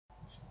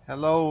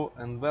Hello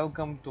and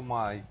welcome to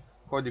my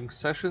coding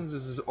session.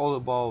 This is all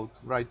about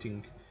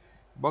writing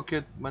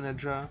bucket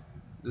manager.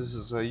 This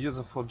is a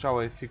useful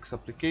JavaFx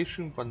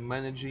application for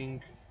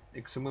managing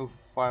XML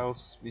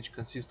files which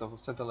consist of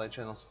satellite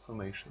channels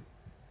information.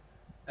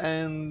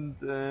 And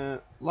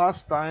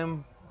last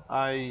time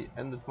I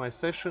ended my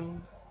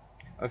session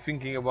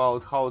thinking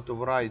about how to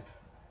write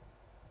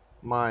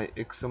my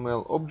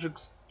XML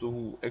objects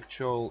to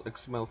actual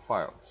XML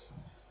files.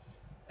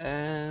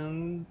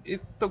 And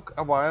it took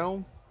a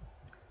while.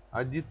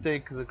 I did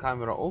take the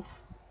camera off,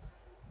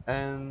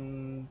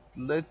 and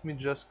let me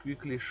just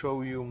quickly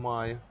show you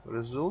my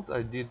result.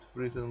 I did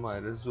written my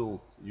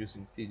result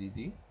using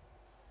TDD.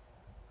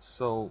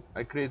 So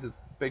I created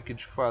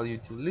package file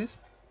util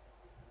list,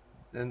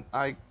 and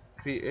I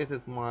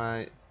created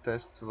my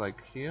test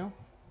like here.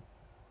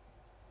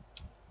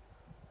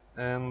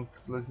 And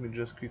let me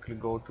just quickly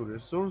go to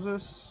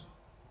resources.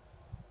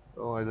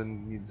 Oh, I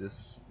don't need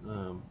this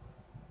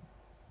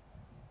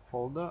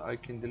folder. I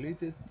can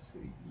delete it.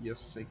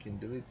 Yes, I can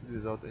delete it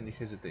without any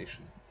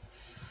hesitation.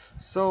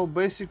 So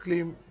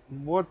basically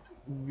what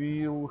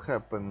will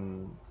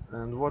happen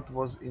and what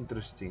was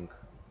interesting,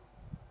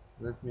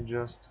 let me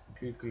just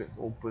quickly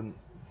open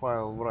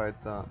file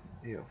writer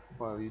here,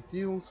 file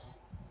utils.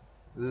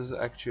 This is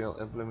actual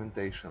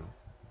implementation.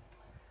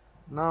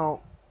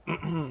 Now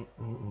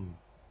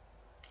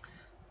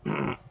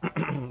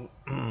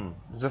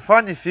the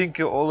funny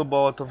thing all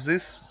about of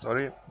this,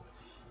 sorry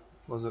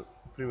for the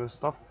previous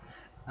stuff,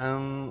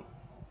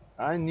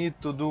 I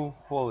need to do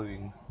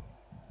following.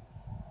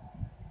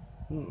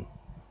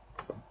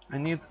 I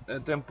need a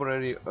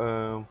temporary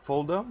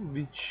folder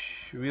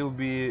which will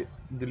be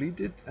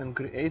deleted and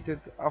created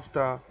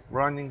after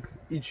running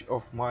each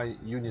of my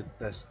unit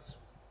tests.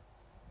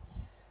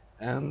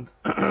 And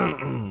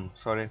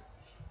sorry,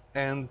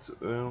 and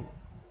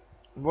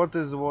what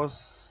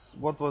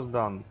was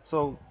done.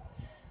 So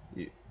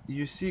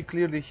you see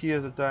clearly here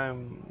that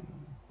I'm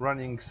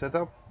running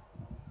setup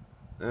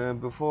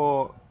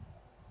before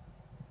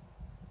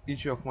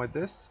each of my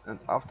tests, and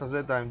after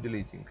that I'm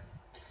deleting.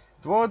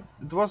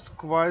 It was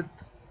quite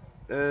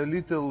a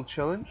little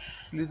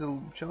challenge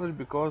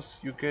because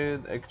you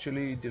can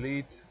actually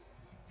delete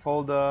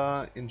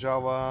folder in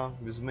Java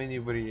with many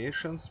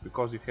variations,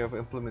 because you have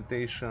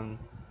implementation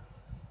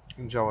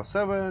in Java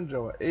 7,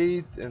 Java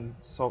 8, and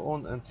so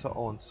on and so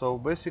on. So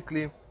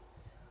basically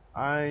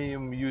I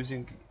am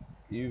using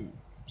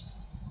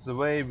the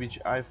way which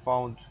I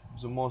found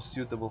the most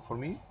suitable for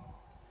me,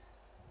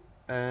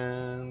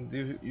 and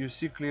you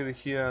see clearly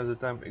here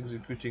that I'm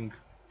executing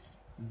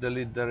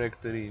delete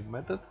directory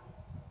method,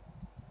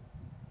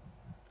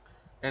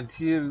 and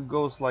here it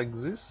goes like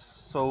this.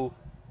 So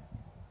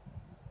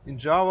in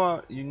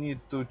Java you need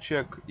to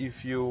check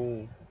if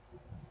your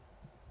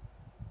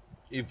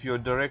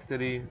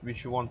directory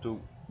which you want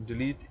to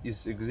delete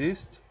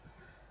exists,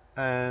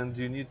 and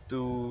you need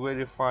to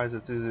verify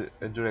that it is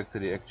a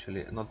directory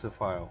actually, not a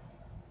file.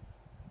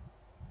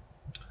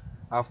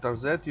 After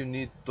that you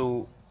need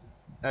to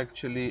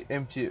actually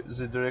empty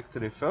the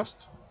directory first.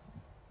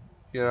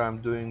 Here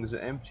I'm doing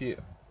the empty,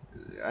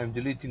 I'm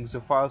deleting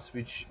the files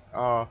which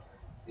are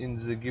in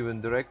the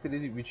given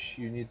directory which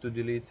you need to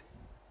delete,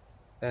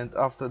 and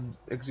after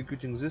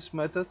executing this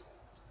method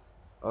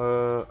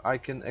I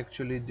can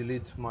actually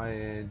delete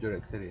my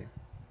directory.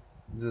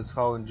 This is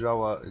how in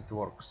Java it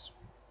works.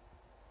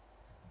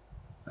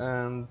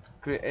 And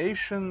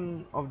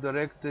creation of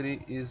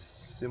directory is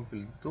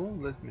simple too.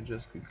 Let me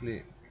just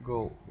quickly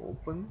go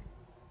open,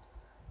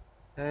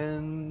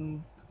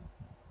 and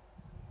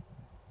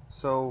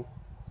so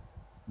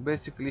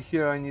basically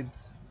here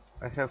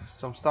I have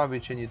some stuff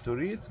which I need to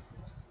read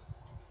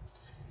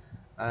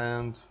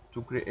and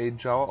to create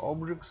Java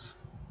objects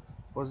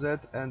for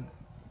that, and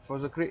for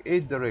the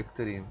create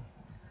directory.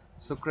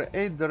 So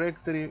create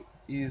directory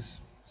is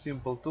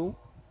simple too.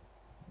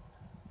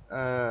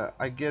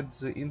 I get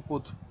the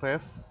input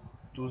path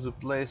to the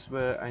place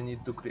where I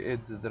need to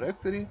create the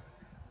directory.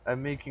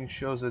 I'm making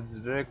sure that the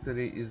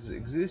directory is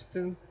exists,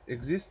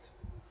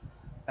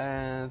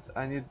 and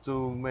I need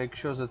to make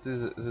sure that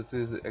it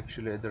is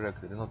actually a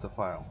directory, not a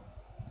file.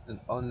 And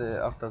only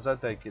after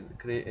that I can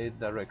create a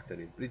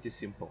directory. Pretty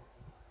simple.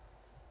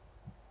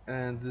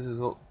 And this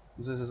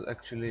is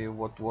actually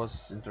what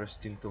was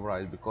interesting to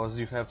write, because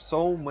you have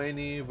so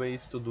many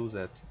ways to do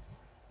that.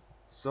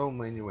 So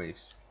many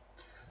ways.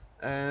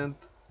 And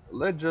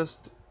let's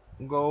just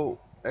go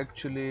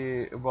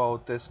actually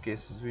about test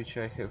cases which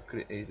I have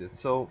created.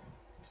 So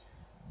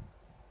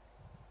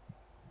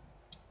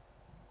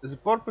the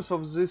purpose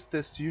of this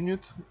test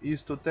unit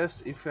is to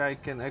test if I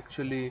can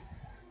actually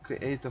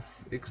create a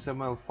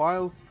XML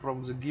file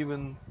from the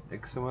given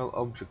XML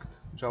object,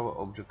 Java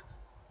object.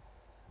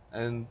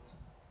 And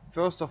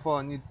first of all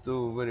I need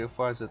to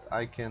verify that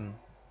I can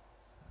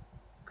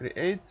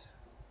create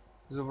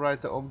the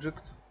writer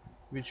object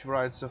which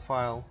writes a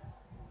file.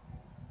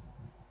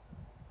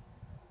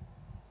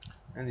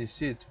 And you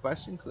see it's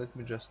passing. Let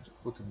me just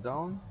put it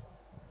down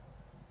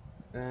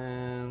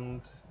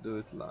and do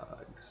it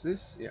like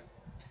this. Yeah.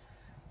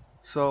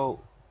 So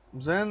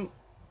then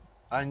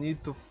I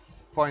need to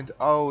find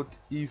out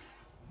if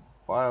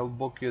file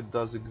bucket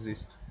does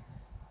exist,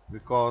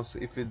 because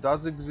if it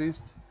does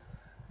exist,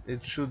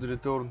 it should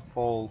return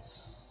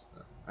false.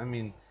 I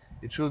mean,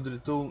 it should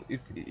return,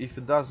 if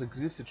it does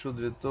exist, it should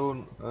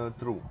return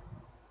true.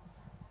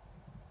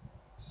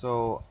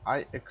 So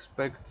I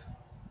expect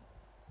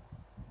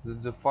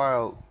that the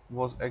file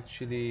was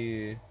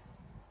actually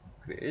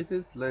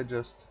created. Let's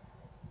just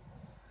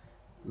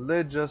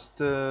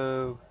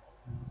do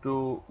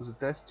the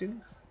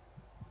testing.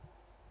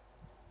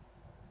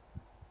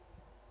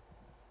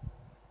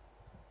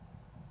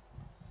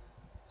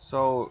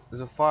 So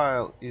the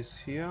file is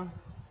here.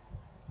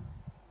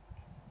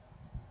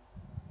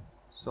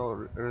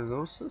 So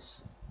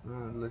resources,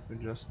 let me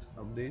just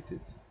update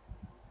it.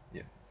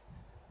 Yeah,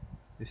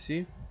 you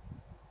see,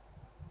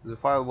 the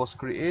file was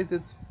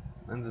created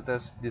and the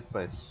test did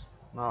pass.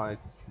 Now I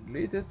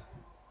delete it,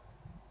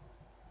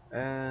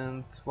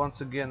 and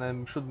once again I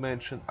should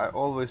mention I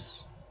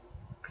always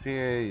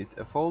create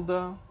a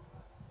folder,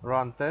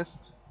 run test,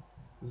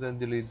 then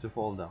delete the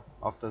folder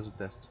after the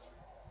test,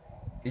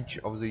 each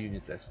of the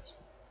unit tests.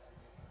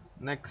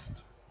 Next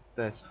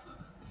test.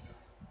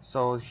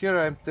 So here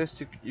I'm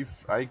testing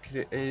if I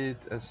create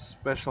a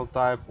special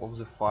type of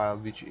the file,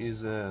 which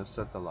is a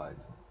satellite.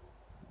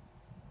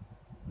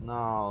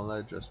 Now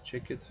let's just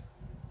check it.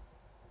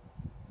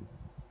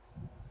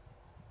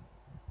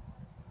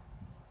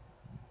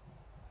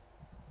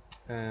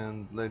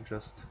 And let's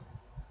just,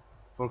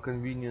 for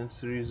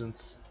convenience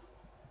reasons,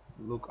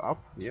 look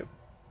up. Yep.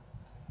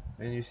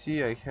 And you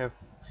see I have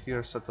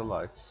here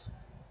satellites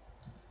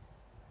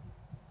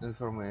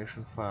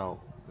information file,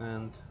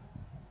 and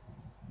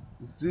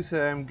this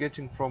I am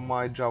getting from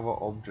my Java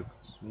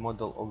objects,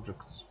 model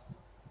objects.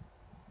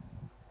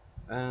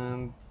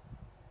 And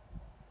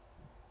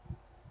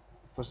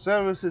for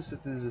services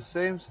it is the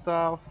same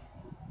stuff.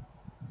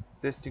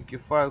 Testing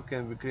if file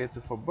can be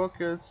created for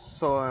buckets,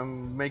 so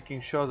I'm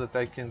making sure that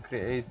I can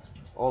create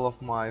all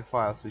of my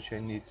files which I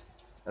need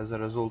as a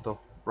result of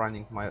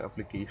running my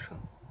application.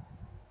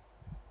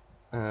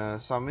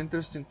 Some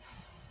interesting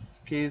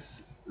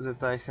case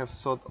that I have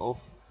thought of,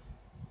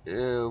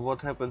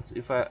 what happens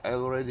if I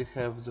already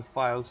have the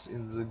files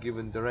in the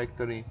given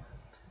directory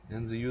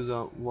and the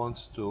user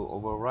wants to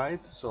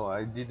overwrite. So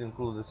I did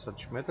include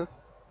such method,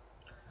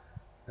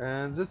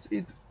 and that's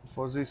it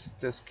for this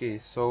test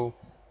case. So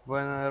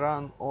when I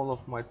run all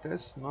of my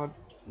tests,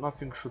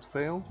 nothing should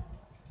fail,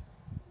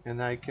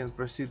 and I can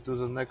proceed to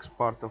the next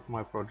part of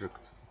my project.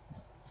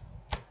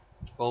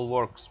 All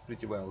works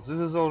pretty well. This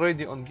is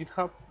already on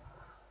GitHub,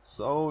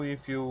 so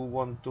if you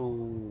want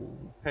to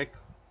hack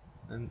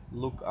and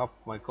look up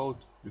my code,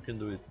 you can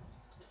do it.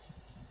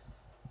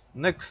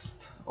 Next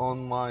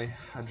on my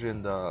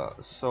agenda,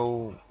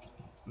 so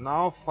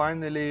now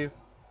finally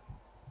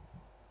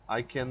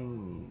I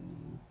can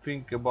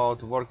think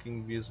about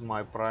working with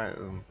my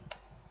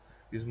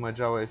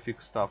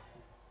JavaFX stuff.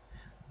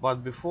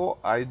 But before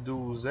I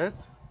do that,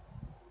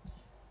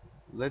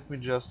 let me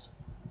just,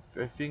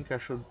 I think I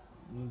should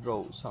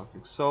draw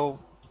something. So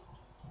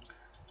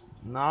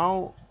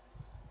now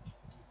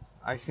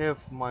I have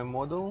my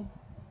model.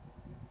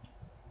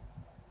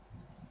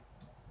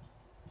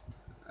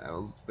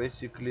 I'll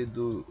basically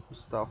do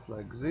stuff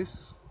like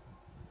this,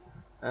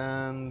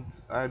 and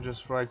I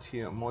just write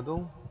here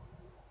model.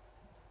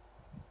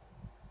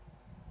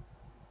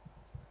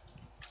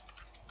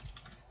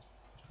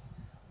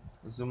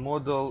 The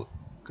model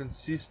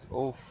consists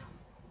of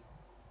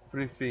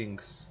three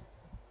things.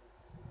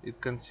 It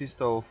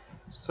consists of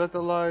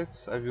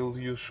satellites. I will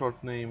use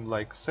short name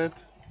like set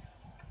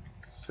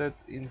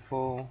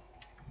info.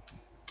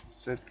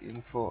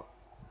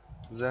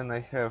 Then I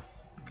have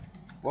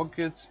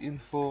buckets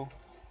info,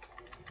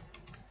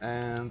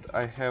 and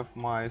I have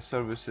my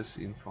services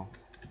info.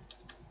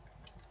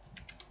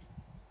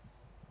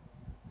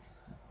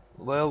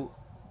 Well,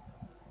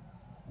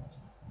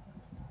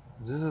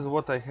 this is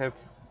what I have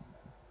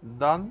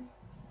done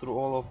through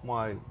all of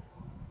my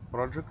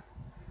project,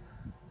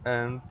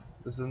 and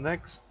the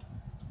next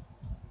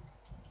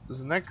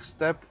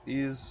step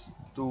is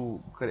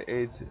to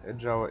create a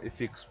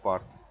JavaFX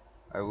part.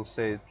 I will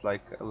say it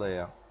like a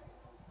layer,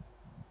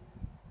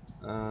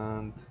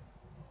 and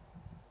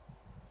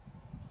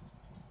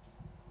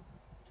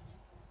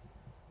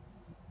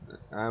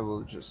I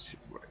will just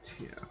write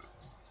here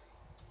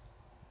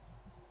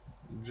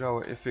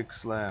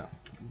JavaFX layer.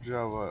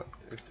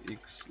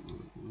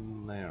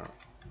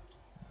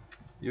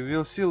 You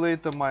will see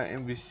later my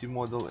MVC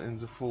model in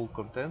the full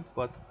content,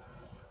 but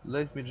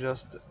let me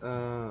just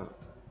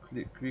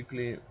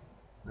quickly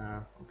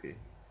okay,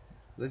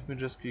 let me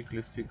just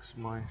quickly fix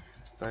my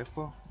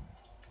typo.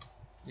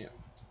 Yeah,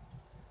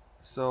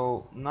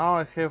 so now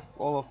I have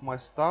all of my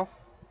stuff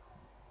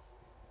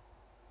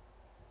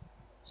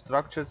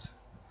structured,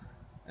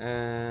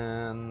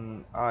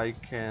 and I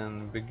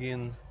can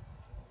begin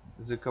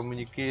the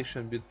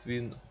communication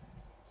between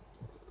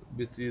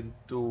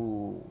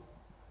two.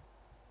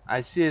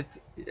 I see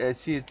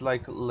it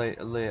like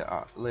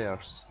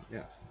layers.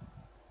 Yeah.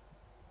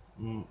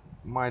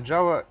 My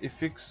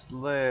JavaFx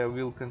layer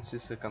will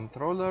consist of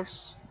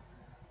controllers,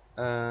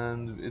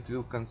 and it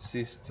will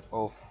consist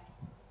of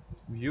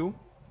view,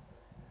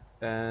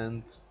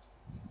 and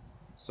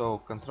so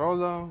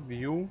controller,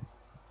 view,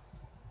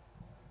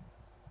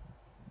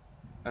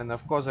 and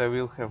of course I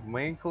will have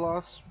main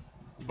class,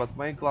 but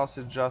main class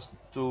is just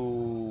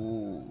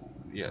to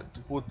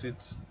put it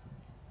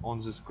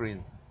on the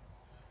screen.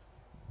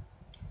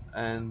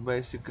 And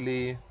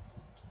basically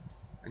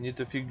I need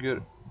to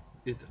figure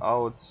it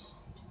out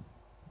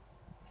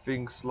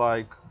things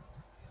like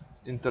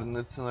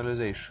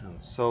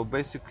internationalization. So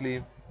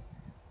basically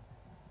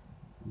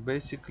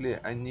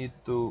I need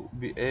to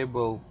be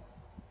able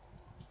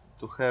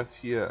to have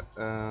here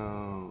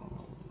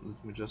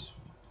let me just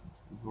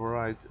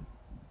write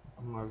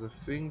another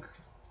thing.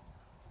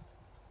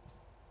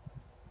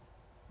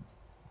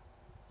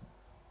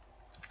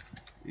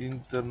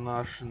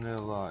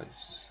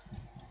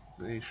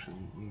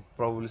 Internationalization,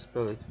 probably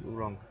spell it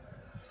wrong,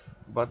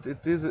 but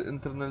it is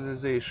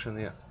internalization,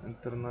 yeah,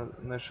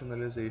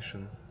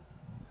 internationalization.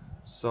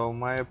 So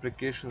my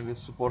application will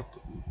support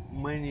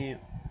many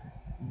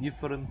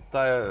different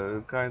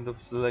kind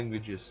of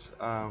languages.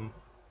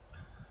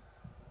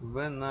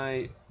 When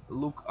I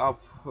look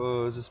up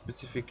the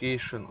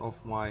specification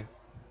of my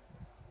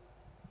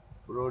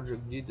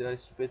project, did I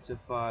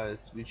specify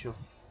which of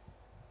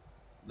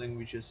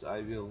languages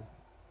I will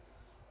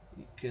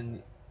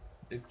can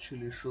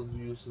actually should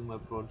use in my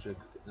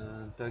project?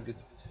 Target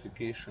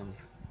specification.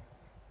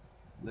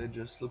 Let's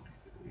just look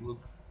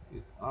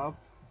it up,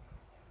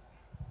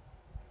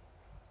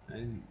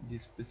 and the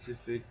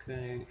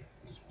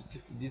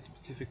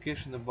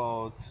specification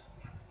about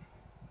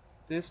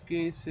test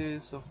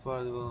cases,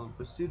 software development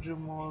procedure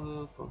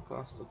model,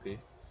 forecast. Okay,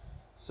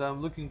 so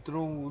I'm looking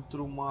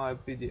through my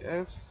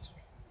PDFs.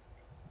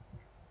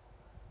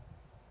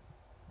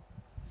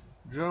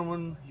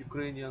 German,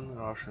 Ukrainian,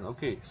 Russian.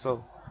 Okay,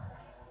 so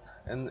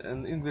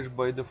and English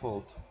by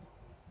default,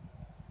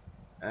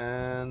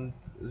 and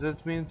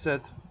that means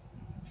that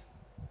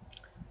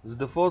the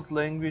default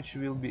language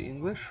will be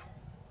English,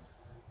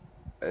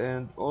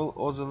 and all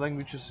other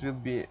languages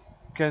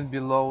can be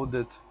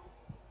loaded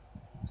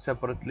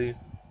separately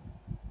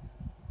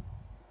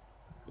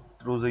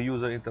through the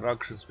user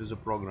interactions with the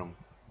program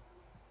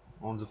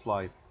on the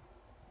fly.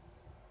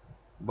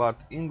 But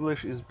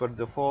English is by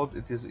default,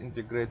 it is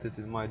integrated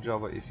in my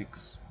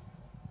JavaFX.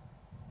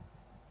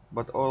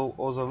 But all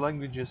other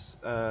languages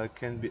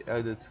can be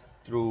added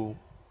through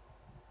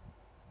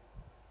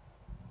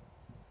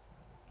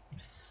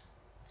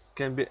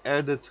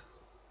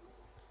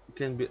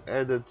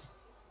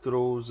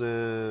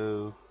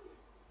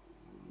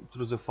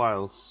through the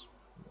files.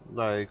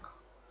 Like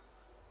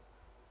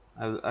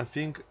I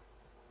think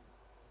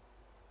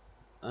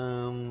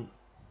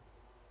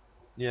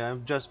yeah,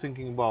 I'm just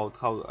thinking about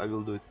how I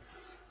will do it.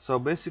 So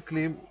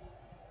basically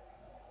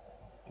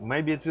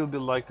maybe it will be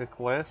like a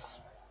class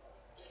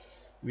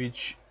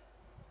which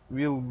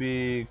will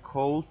be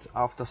called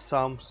after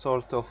some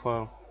sort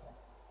of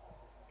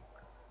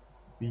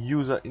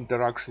user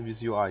interaction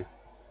with UI,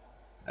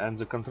 and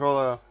the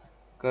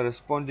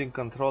corresponding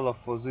controller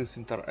for this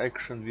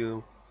interaction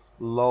will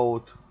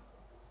load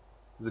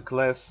the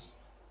class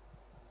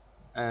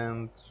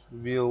and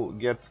will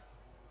get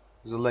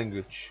the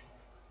language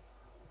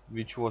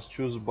which was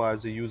chosen by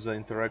the user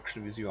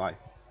interaction with UI.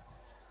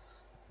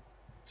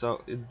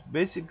 So it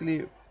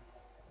basically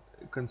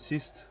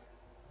consists,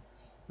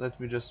 let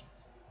me just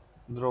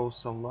draw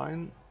some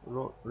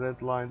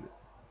red line.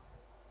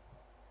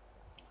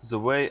 The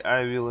way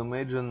I will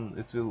imagine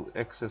it will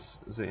access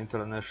the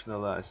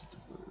internationalized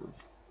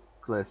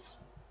class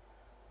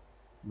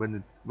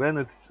when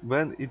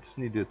it's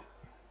needed,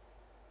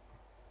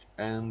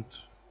 and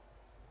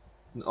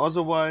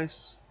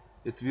otherwise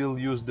it will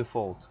use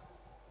default.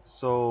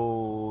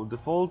 So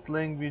default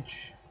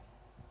language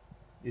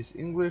is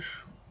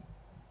English,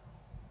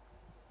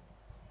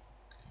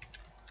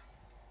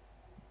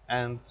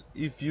 and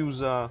if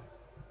user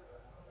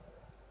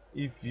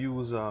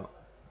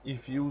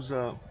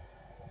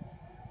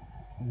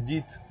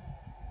did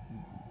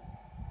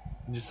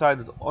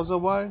decided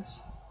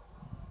otherwise,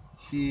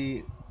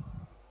 he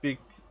pick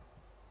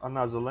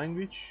another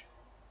language,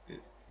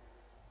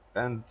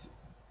 and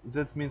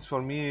that means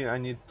for me I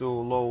need to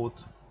load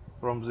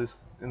from this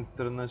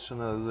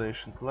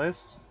internationalization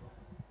class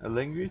a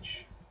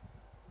language,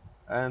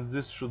 and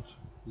this should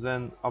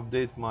then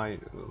update my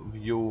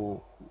view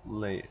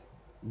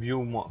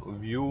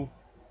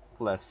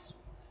class.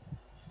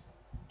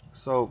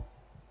 So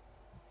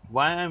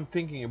why I'm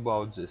thinking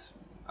about this,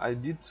 I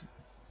did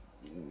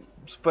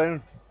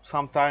spend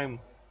some time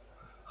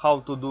how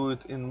to do it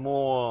in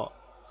more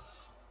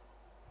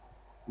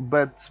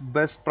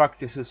best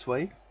practices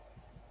way,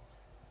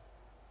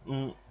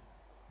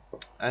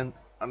 and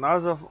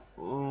another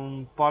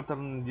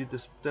pattern did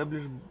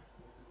establish,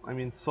 I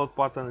mean thought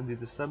pattern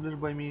did established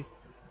by me.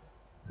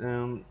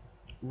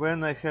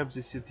 When I have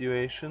this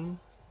situation,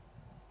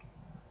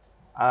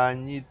 I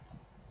need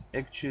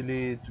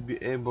actually to be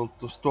able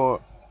to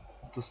store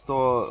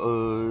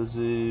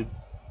the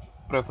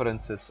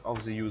preferences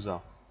of the user.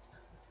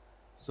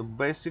 So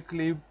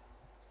basically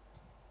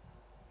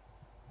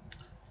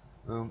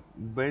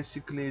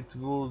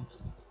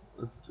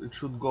it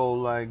should go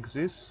like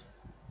this.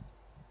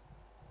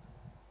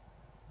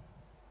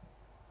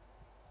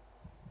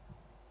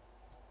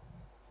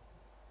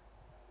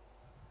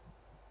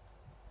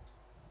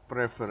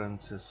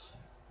 Preferences.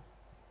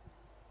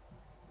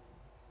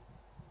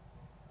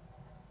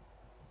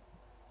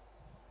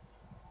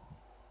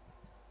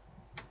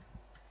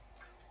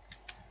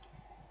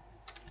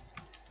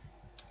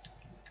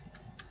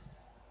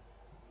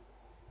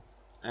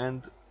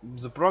 And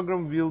the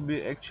program will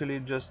be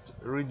actually just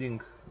uh,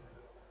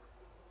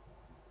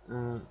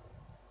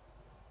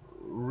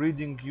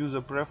 reading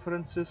user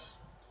preferences,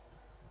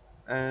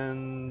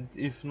 and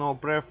if no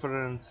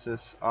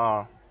preferences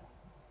are,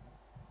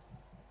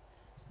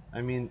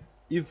 I mean,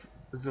 if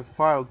the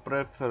file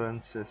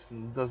preferences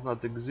does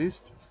not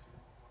exist,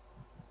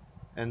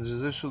 and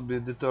this should be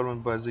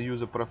determined by the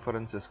user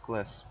preferences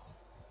class.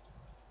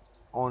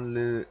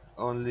 Only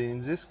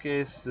in this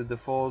case the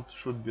default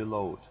should be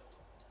load.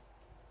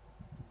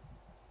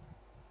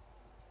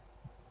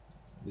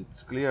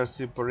 It's clear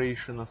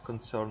separation of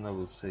concern, I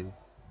will say,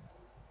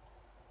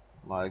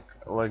 like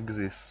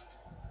this.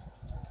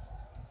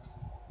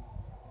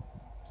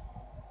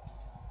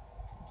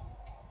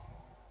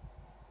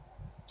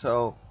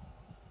 So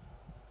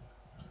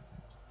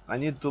I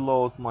need to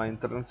load my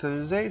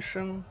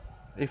internationalization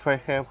if I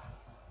have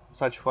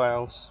such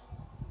files.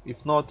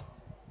 If not,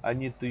 I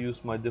need to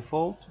use my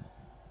default.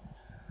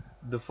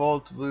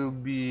 Default will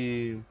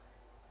be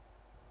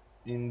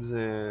in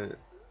the,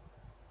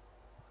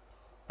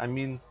 I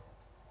mean,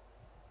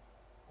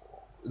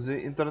 the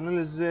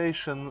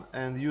internalization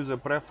and user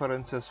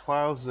preferences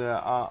files, they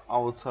are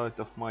outside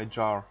of my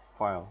jar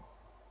file.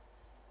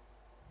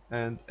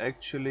 And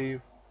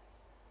actually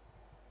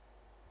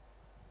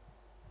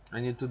I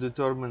need to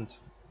determine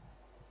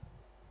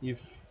if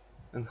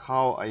and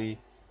how I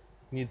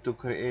need to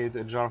create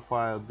a jar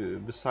file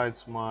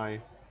besides my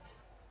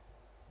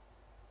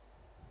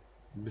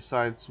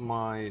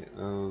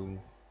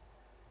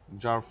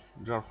jar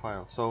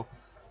file. So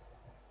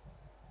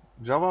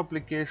Java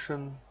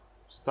application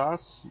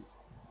starts,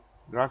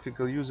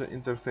 graphical user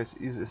interface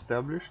is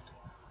established,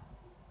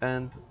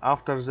 and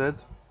after that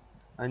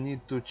I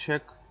need to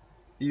check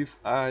if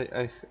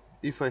I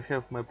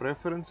have my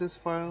preferences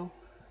file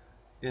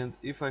and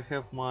if I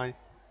have my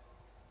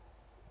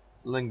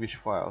language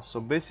file. So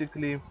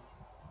basically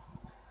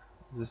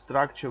the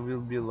structure will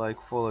be like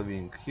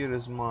following. Here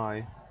is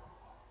my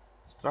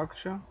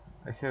structure.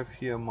 I have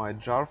here my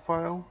jar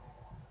file,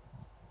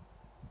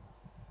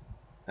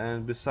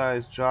 and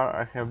besides jar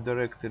I have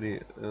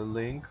directory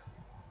link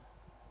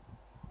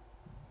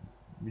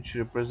which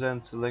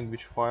represents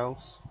language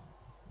files,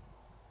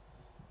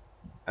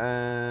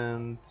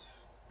 and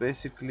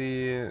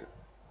basically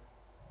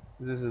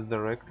this is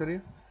directory,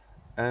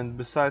 and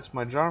besides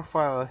my jar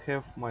file I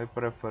have my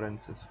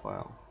preferences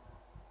file.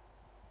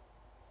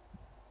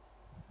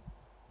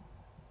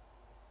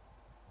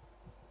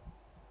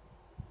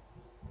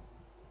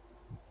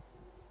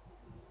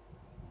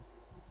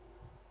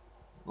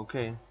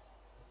 Okay,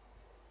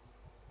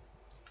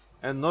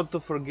 and not to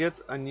forget,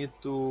 I need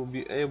to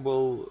be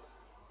able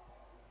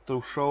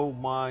to show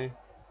my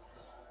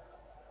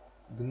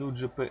GNU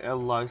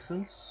GPL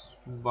license.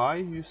 Why,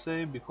 you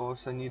say?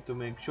 Because I need to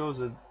make sure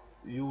that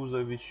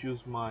user which use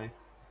my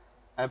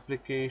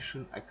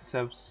application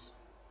accepts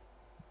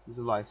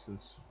the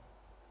license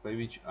by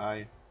which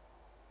I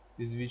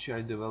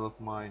develop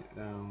my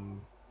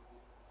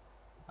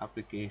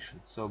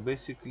application. So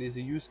basically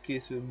the use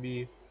case will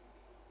be,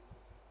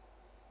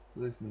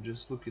 let me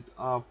just look it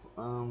up.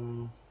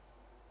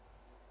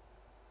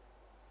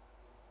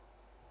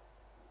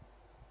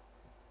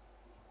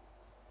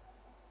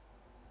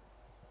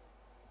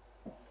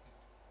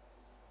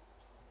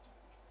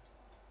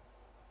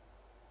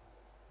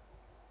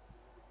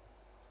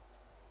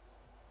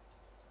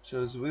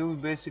 So it will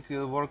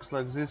basically works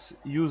like this.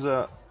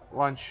 User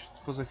launch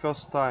for the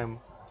first time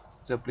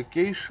the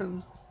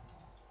application,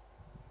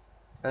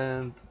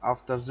 and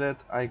after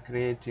that I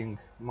creating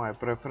my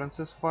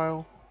preferences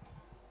file,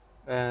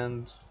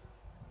 and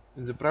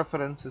in the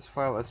preferences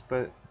file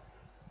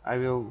I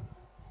will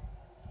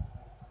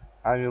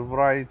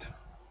write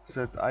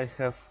that I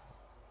have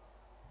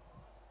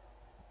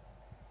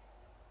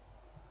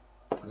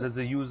that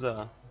the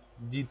user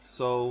did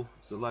so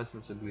the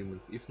license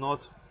agreement. If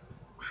not,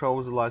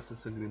 show the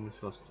license agreement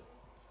first,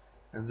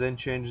 and then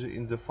change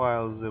in the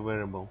file the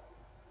variable.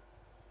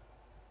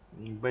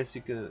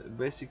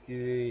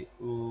 Basically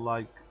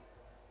like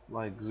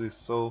this.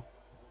 So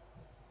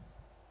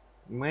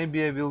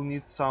maybe I will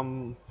need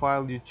some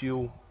file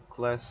util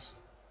class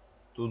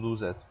to do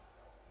that,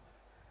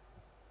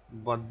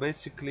 but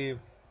basically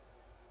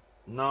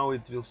now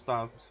it will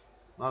start.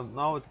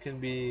 Now it can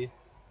be,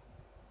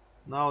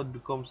 now it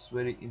becomes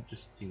very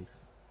interesting,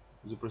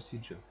 the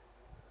procedure.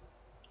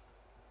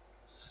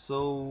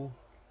 So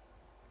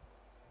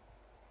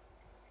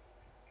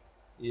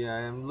yeah,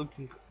 I am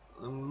looking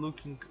I'm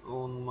looking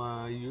on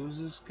my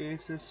users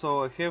cases.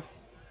 So I have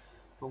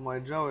for my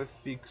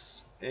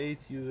JavaFx 8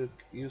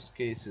 use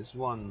cases.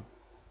 One,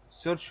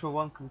 search for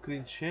one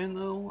concrete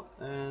channel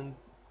and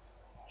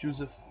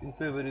choose in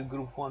favorite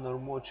group one or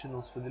more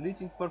channels for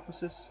deleting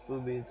purposes. It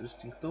will be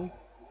interesting too.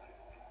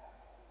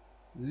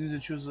 The user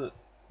choose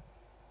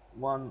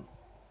one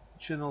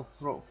channel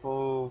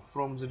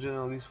from the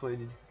general list for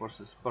editing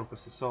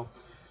purposes. So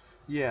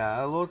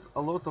yeah, a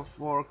lot of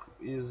work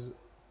is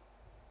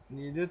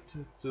needed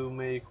to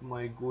make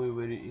my GUI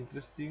very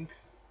interesting.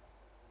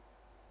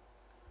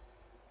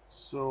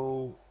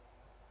 So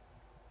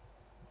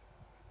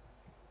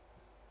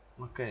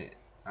okay,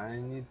 I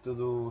need to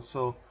do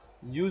so.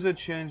 User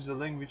change the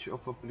language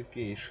of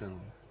application.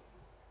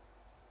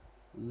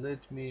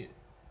 Let me.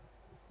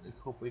 I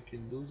hope I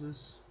can do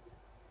this.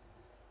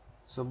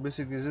 So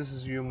basically, this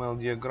is UML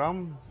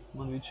diagram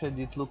on which I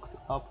did look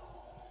up,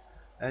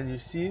 and you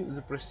see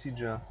the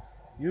procedure.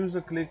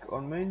 User click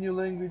on menu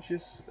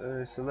languages,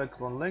 select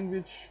one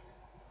language,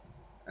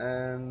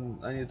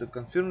 and I need to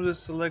confirm the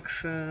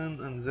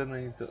selection, and then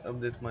I need to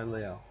update my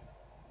layout.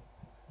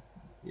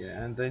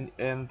 Yeah,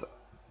 and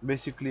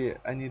basically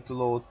I need to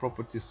load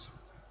properties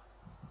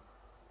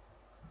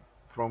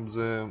from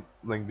the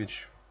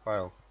language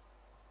file.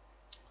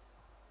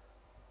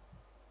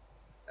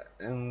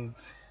 And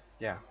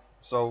yeah,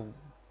 so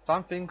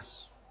some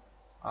things,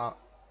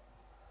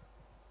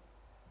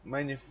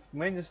 many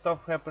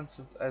stuff happens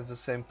at the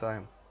same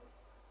time,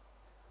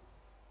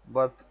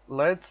 but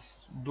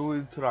let's do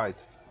it right.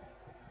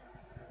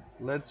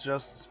 Let's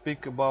just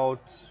speak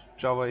about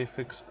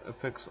JavaFX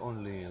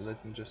only.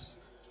 Let me just,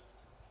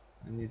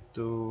 I need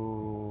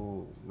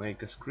to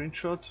make a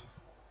screenshot.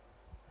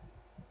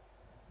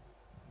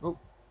 Oh,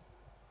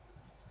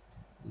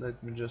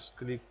 let me just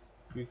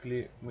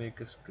quickly make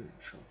a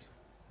screenshot.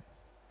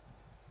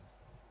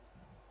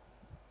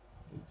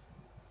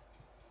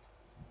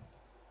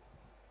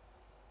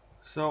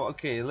 So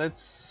okay,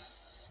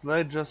 let's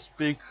just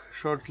speak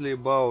shortly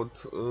about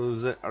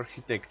the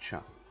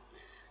architecture.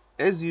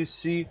 As you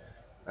see,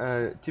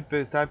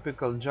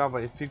 typical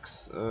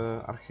JavaFX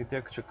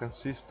architecture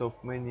consists of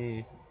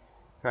many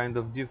kind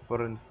of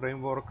different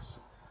frameworks,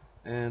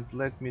 and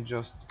let me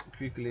just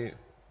quickly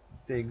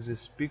take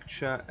this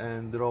picture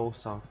and draw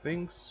some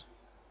things.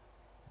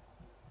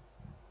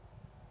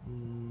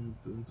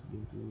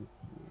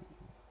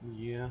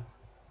 Yeah,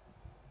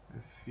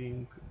 I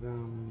think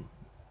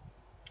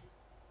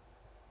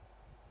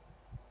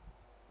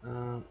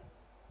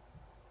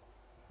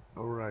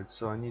alright,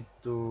 so I need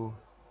to,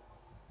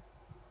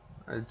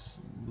 it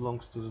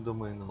belongs to the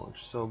domain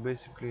knowledge. So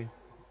basically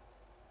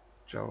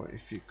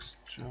JavaFx,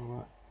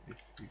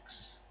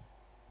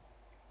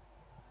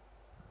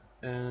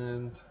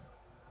 and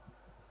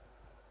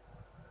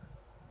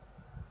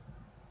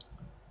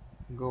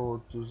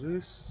go to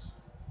this.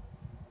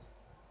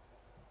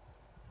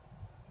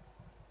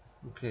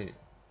 Okay,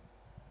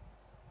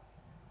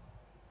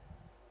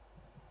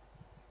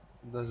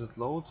 does it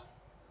load?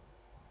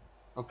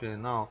 Okay,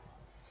 now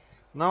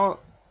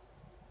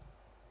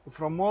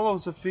from all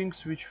of the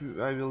things which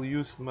I will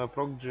use in my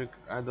project,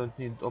 I don't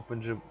need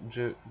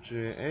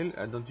OpenGL,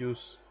 I don't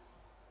use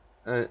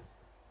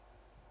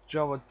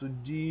Java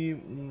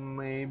 2D,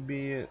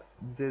 maybe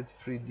Dead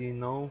 3D,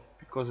 no,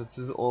 because it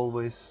is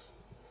always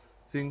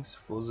things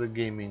for the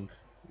gaming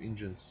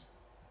engines.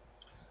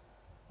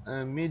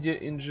 Media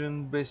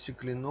engine,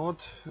 basically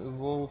not.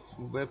 Wolf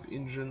web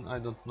engine, I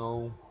don't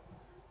know.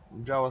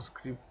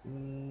 JavaScript,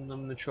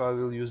 I'm not sure I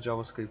will use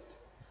JavaScript.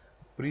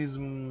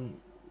 Prism,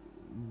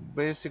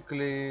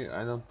 basically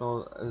I don't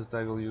know as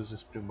I will use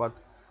this Prism, but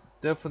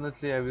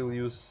definitely I will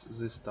use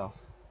this stuff.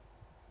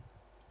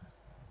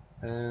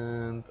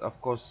 And of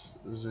course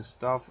this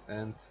stuff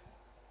and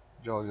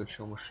Java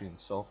virtual machine,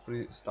 so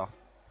free stuff.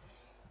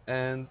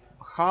 And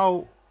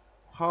how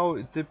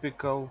a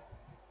typical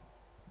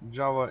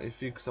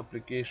JavaFX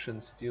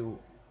application still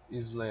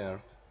is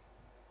layered?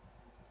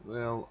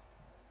 Well,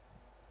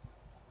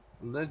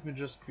 let me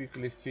just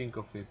quickly think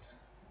of it.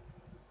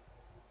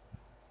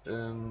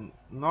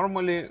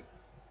 Normally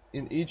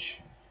in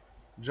each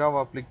Java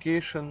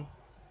application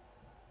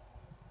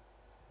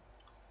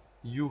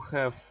you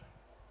have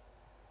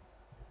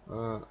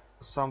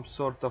some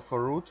sort of a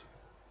root.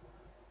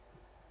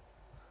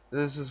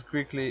 This is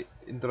quickly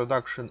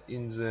introduction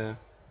in the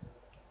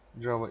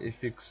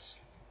JavaFX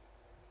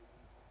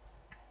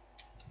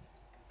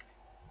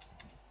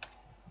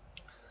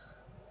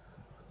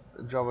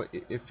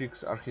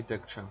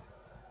architecture.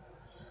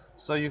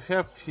 So you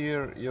have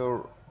here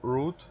your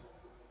root.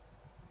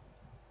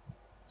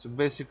 It's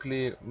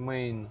basically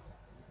main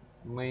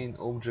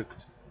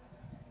object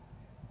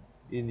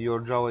in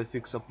your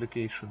JavaFX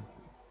application,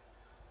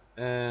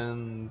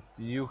 and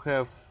you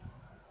have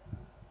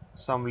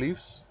some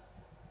leaves.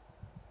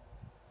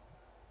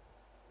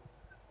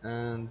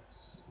 And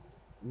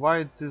why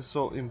it is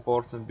so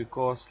important?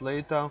 Because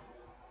later,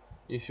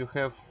 if you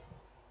have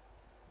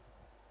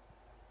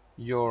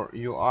your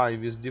UI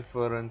with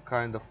different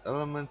kind of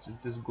elements,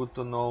 it is good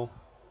to know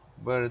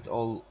where it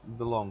all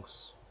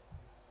belongs.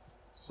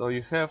 So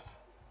you have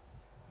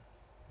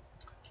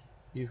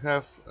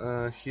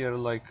here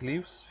like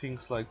leaves,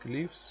 things like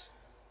leaves,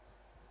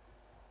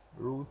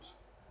 root.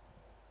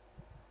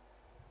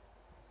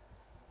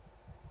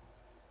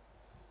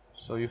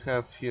 So you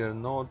have here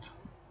node,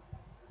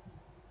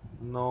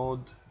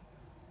 node,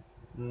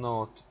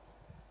 node,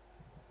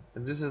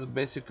 and this is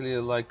basically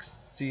like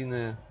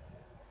scene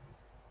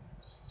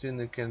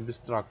can be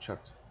structured.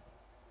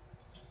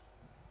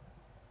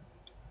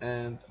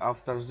 And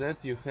after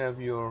that you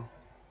have your,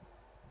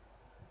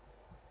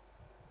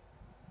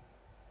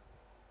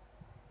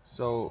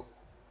 so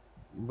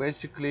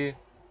basically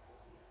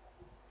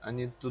I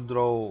need to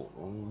draw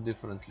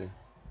differently.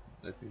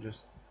 Let me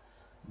just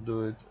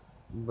do it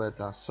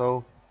better.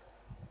 So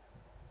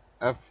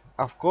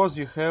of course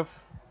you have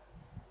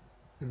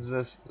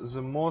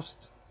the most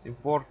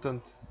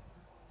important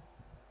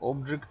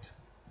object.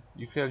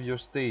 You have your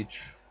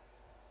stage.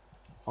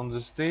 On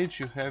the stage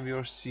you have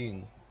your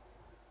scene,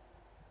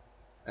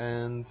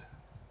 and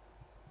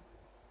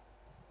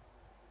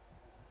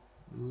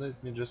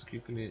let me just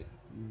quickly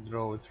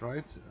draw it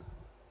right.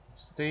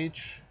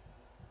 Stage.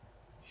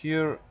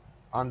 Here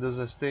under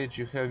the stage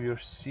you have your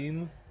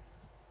scene,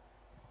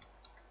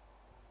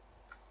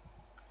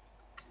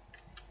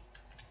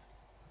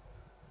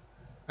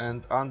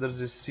 and under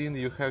the scene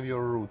you have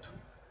your root.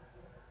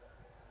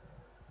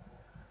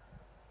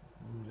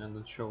 I'm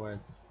not sure why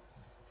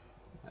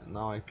and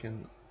now I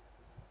can,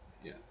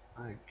 yeah,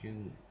 I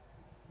can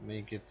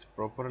make it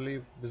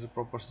properly with the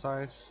proper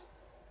size.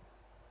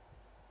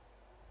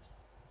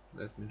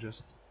 Let me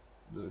just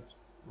do it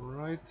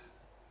right.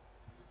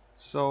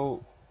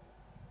 So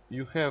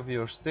you have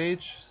your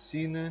stage,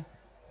 scene.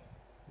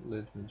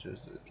 Let me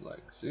just do it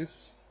like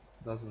this,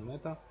 doesn't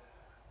matter.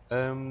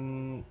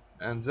 And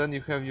then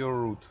you have your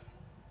root.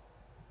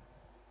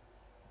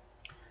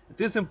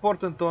 It is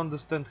important to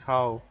understand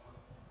how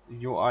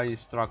UI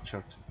is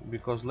structured,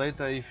 because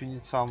later if you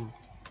need some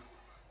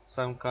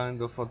kind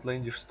of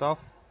outlandish stuff,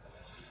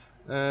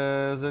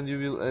 then you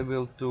will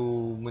able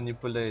to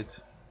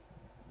manipulate.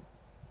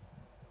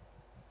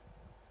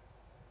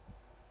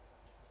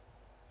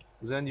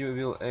 Then you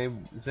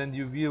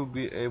will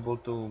be able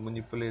to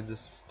manipulate this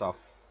stuff.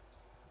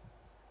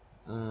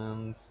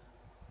 And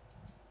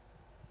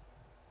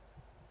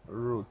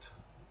root,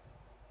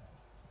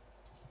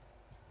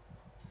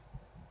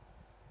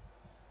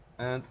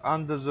 and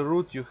under the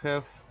root you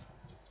have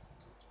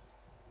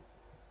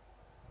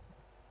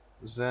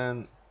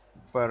then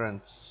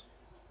parents,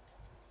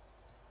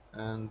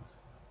 and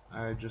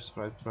I just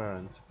write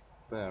parent,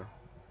 pair,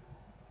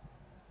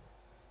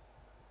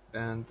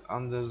 and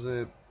under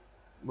the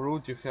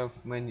root you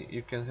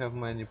can have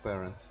many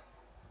parent.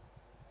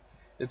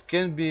 It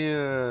can be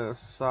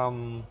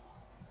some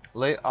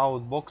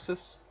layout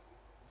boxes,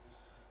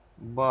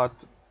 but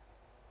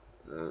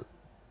uh,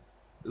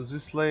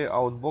 this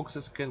layout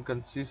boxes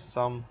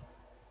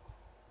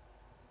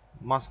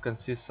must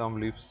consist some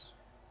leaves.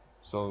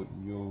 So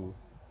you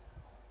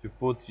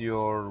put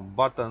your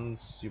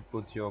buttons, you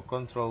put your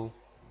control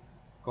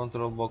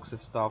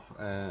boxes stuff,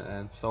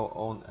 and so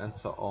on and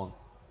so on.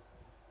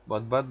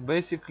 But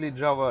basically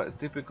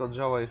typical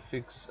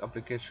JavaFx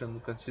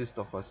application consists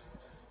of a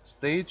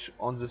stage.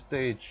 On the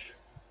stage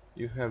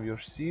you have your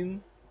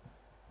scene.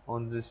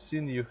 On the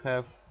scene you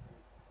have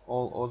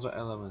all other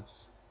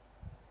elements.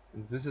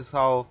 And this is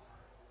how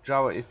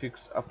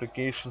JavaFx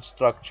application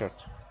structured.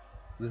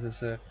 This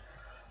is a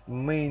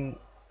main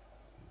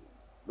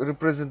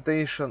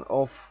representation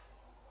of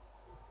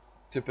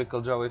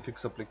typical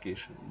JavaFx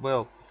application.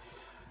 Well,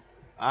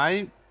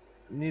 I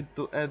need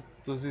to add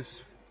to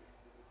this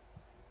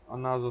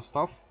another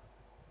stuff,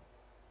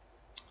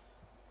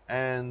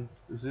 and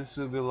this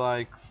will be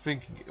like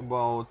thinking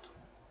about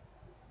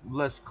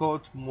less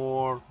code,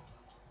 more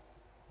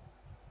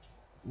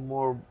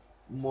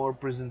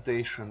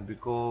presentation,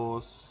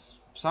 because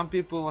some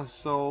people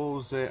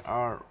they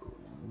are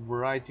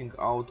writing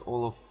out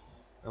all of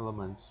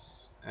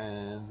elements,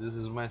 and this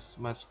is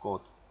mass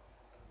code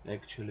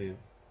actually.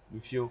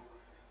 If you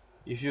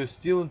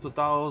still in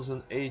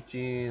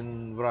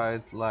 2018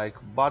 write like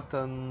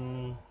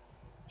button,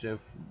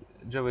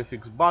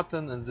 JavaFX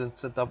button, and then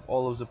set up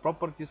all of the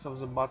properties of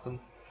the button,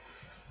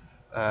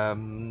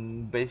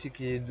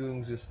 basically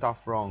doing this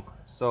stuff wrong.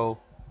 So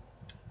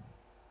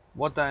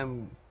what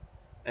I'm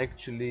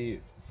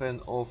actually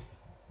fan of,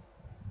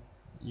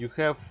 you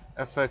have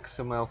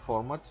fxml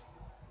format.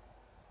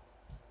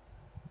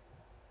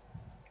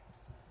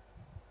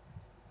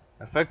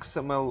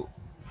 Fxml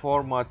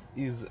format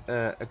is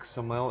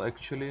XML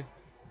actually,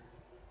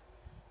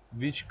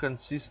 which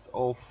consists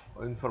of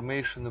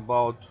information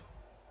about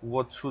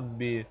what should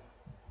be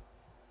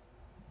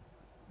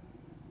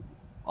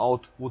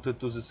outputted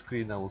to the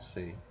screen, I will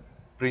say,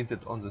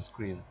 printed on the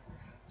screen.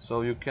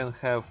 So you can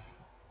have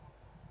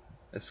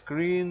a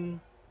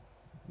screen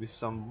with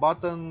some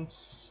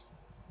buttons,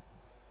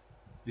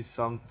 with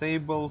some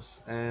tables,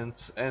 and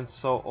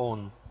so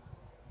on.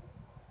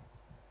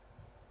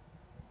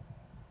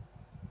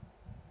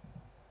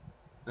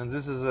 And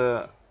this is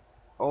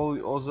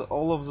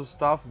all of the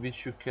stuff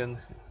which you can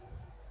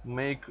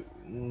make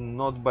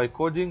not by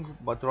coding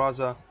but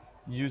rather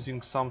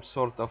using some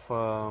sort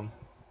of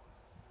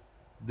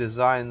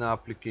design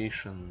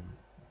application.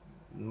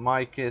 In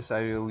my case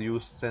I will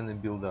use Scene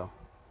Builder,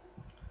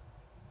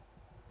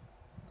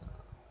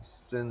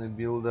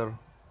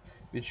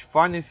 which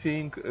funny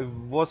thing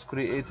was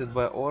created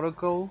by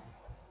Oracle,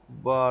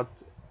 but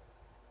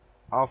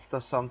after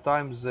some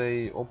time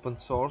they open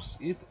source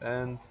it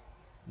and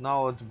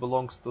now it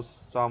belongs to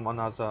some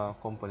another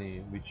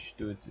company which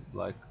do it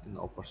like in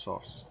open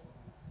source.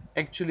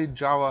 Actually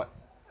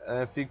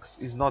JavaFx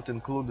is not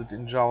included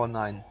in Java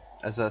 9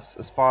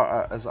 as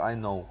far as I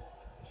know,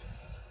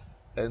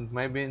 and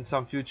maybe in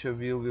some future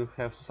we will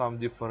have some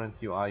different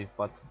UI,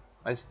 but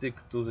I stick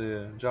to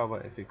the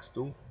JavaFx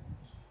 2,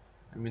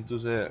 I mean to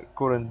the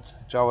current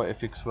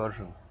JavaFx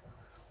version.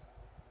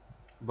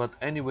 But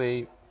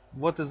anyway,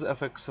 what is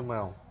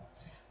fxml?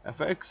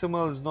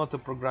 fxml is not a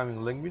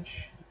programming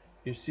language.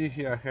 You see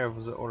here I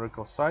have the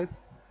Oracle site,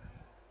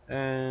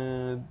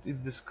 and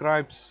it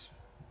describes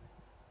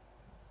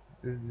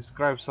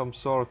some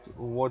sort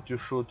what you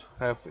should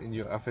have in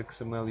your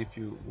fxml if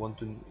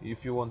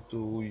you want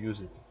to use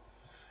it.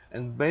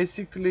 And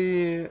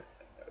basically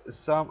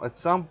at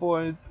some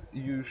point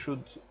you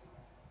should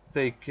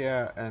take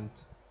care and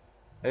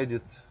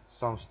edit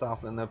some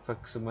stuff in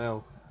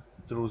fxml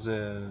through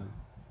the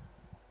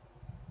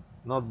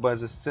not by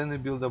the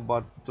scene builder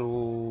but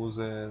through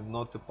the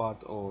notepad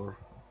or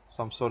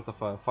some sort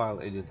of a file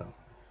editor.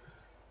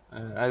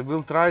 I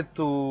will try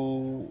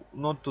to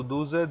not to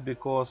do that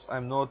because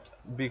I'm not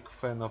big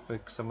fan of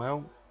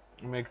XML.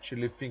 I'm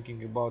actually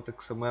thinking about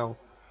XML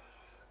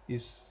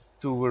is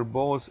too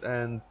verbose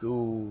and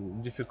too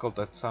difficult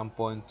at some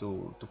point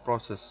to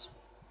process.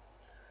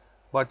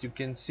 But you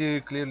can see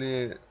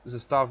clearly the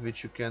stuff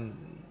which you can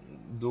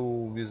do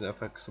with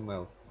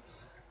fxml.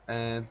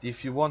 And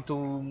if you want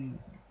to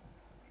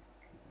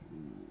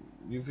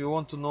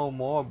know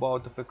more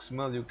about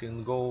fxml, you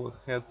can go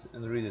ahead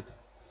and read it.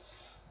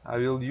 I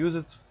will use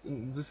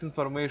this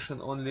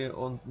information only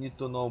on need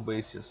to know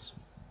basis.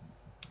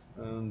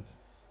 And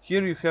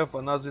here you have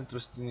another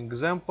interesting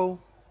example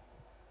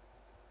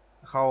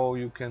how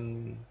you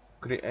can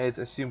create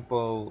a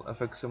simple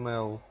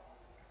fxml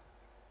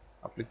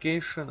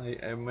application.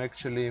 I'm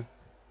actually,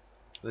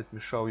 let me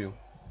show you,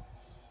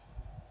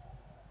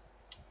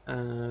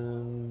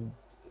 and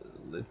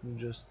let me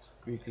just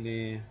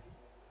quickly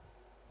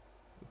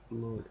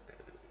upload.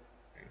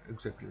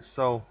 Exactly,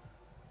 so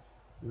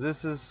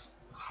this is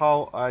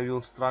how I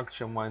will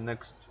structure my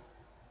next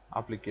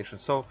application.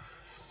 So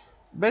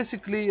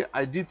basically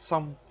I did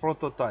some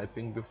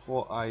prototyping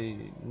before I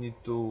need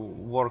to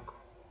work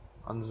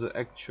on the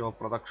actual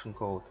production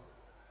code.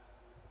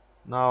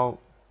 Now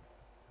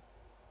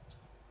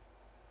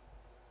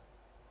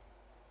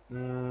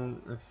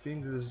I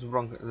think this is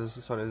wrong. This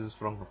is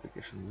wrong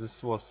application.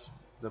 This was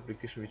the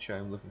application which I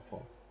am looking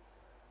for.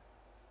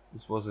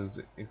 This was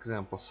the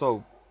example.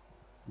 So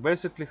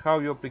basically how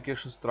your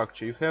application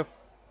structure you have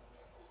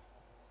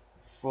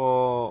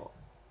for,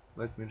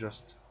 let me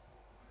just,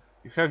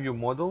 you have your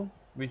model,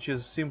 which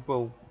is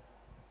simple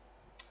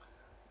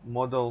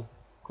model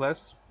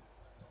class,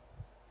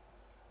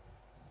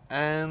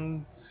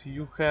 and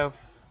you have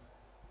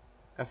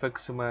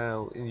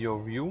fxml in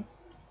your view.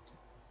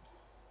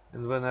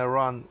 And when I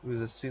run with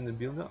the scene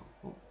builder,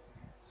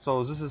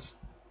 so this is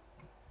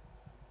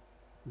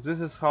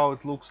how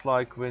it looks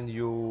like when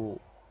you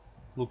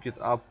look it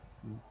up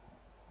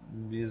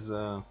with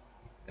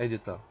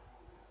editor.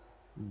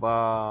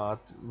 But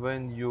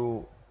when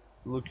you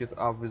look it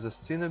up with a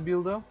scene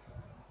builder,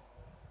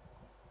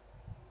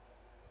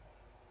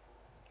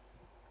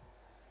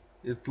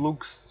 it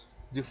looks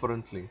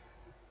differently.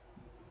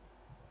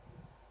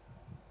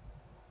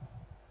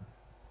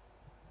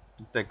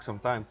 It takes some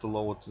time to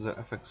load the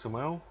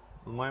fxml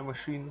on my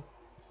machine,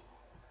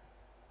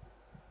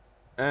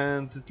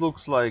 and it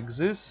looks like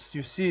this.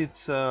 You see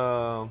it's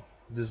a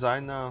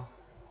designer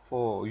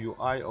for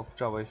UI of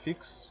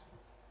JavaFx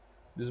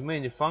with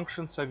many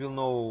functions. I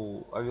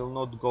will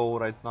not go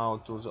right now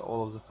to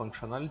all of the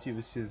functionality.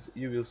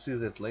 You will see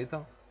that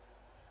later.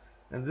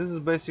 And this is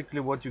basically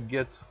what you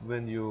get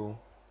when you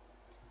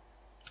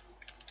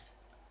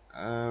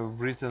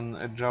written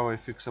a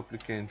JavaFx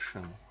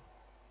application.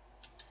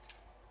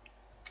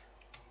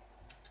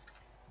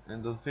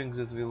 And don't think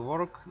that will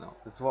work. No,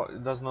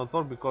 it does not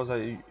work because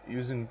I'm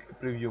using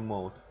preview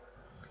mode.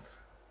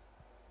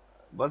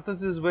 But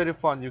it is very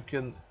fun. You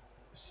can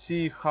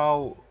see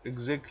how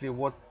exactly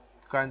what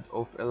kind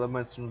of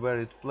elements in where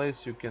it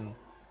plays. You can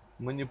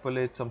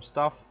manipulate some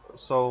stuff.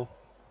 So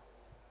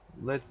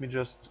let me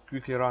just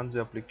quickly run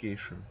the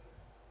application.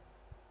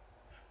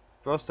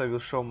 First I will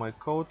show my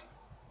code.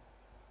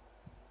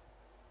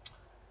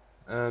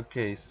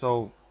 Okay,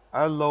 so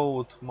I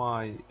load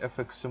my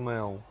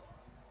fxml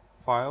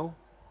file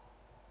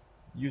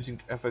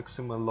using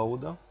fxml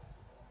loader.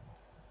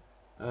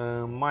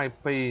 My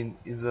pane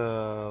is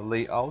a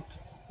layout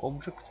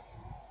object.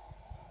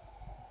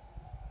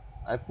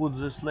 I put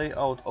this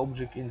layout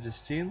object in the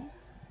scene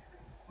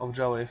of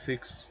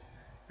JavaFx,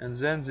 and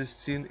then this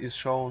scene is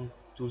shown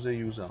to the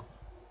user.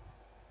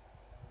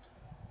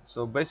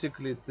 So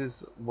basically it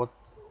is what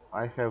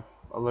I have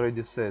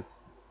already said.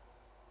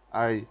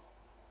 I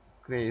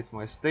create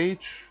my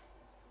stage,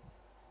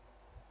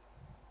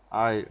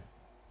 I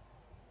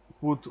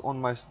put on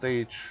my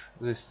stage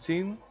this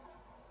scene,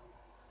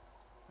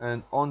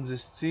 and on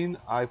this scene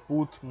I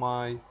put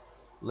my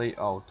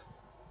layout.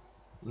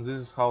 And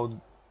this is how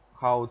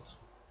it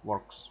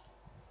works.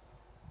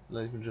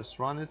 Let me just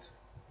run it.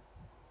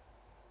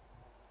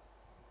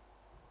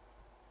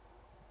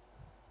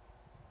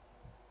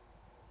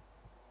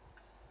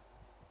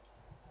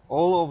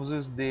 All of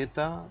this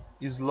data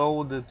is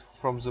loaded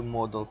from the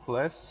model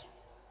class,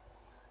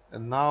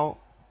 and now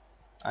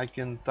I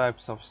can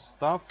type some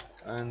stuff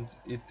and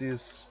it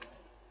is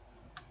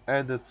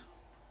added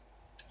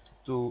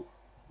to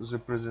the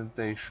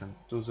presentation,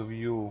 to the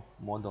view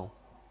model.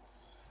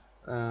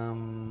 I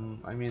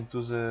mean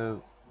to the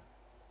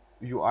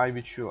UI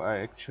which you are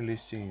actually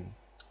seeing.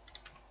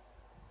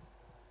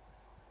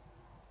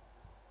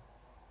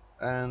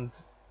 And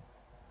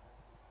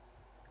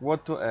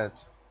what to add?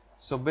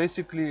 So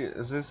basically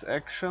this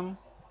action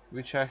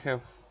which I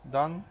have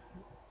done,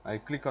 I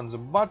click on the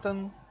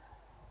button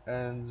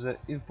and the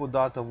input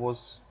data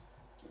was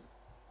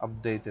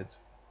updated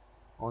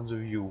on the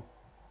view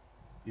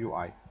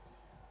UI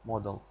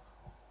model.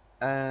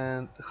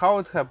 And how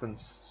it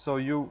happens? So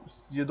you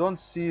don't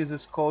see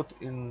this code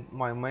in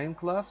my main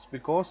class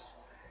because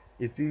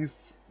it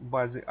is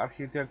by the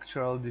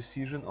architectural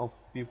decision of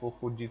people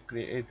who did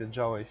create a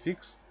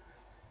JavaFx.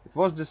 It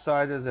was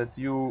decided that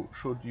you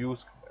should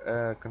use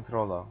a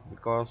controller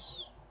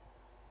because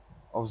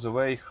of the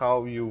way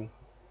how you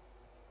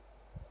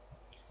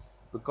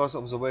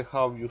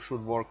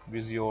should work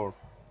with your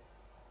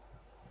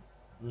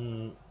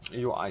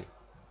UI.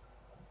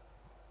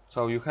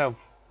 So you have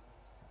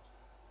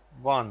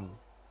one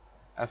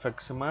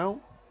fxml,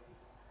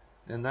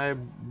 and I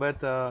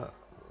better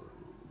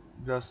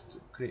just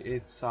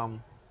create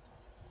some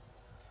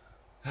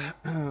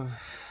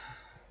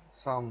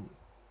some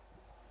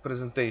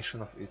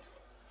presentation of it.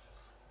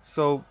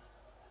 So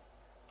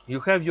you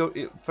have your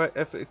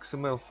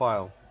fxml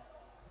file.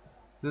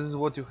 This is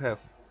what you have,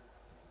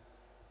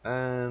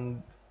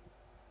 and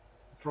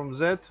from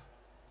that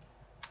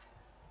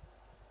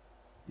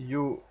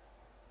you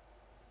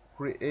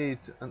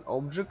create an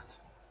object,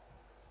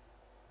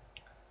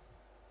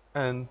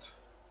 and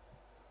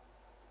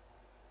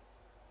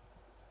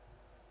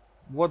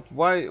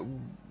why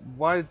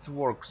it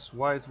works?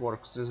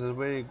 This is a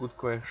very good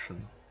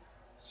question.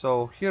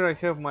 So here I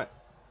have my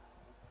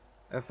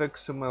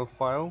fxml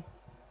file,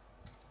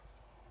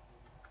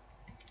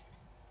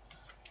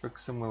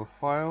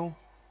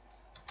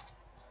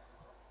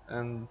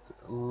 and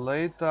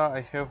later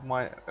I have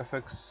my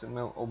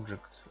fxml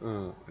object,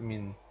 I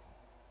mean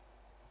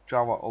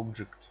Java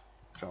object.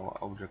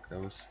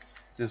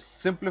 It is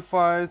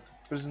simplified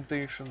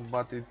presentation,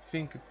 but I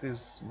think it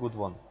is good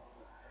one.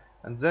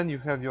 And then you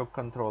have your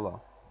controller.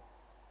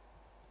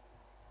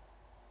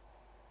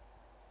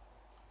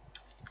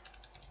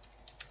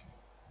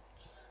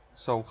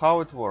 So how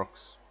it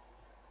works?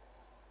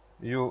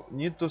 You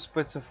need to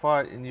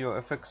specify in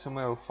your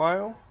fxml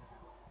file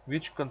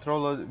which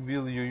controller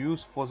will you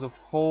use for the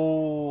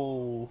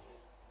whole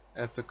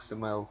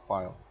fxml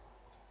file.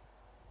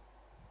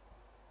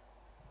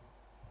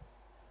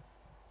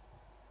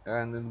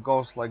 And it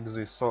goes like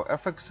this. So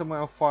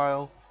fxml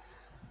file,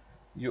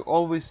 you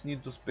always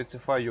need to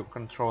specify your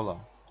controller.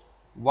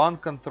 One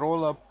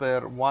controller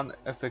per one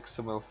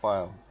fxml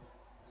file.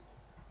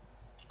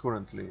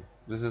 Currently,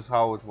 this is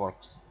how it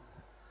works.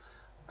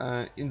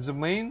 In the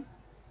main,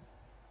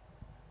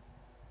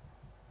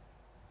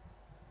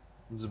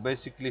 this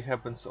basically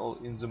happens all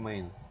in the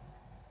main.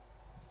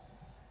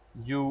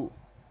 You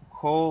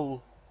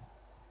call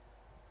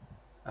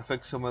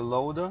fxml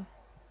loader,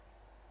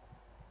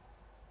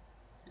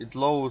 it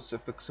loads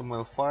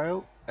fxml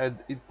file, and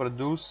it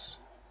produces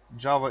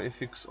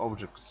JavaFx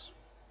objects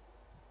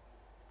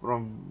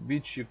from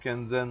which you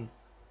can then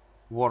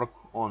work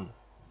on.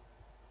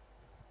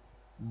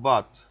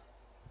 But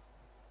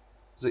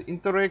the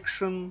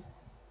interaction,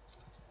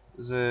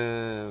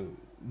 the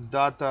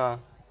data,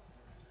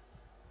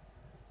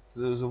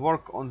 the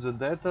work on the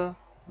data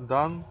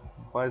done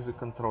by the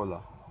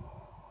controller.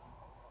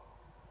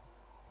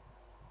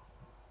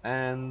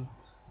 And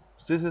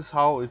this is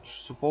how it's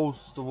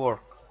supposed to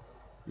work.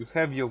 You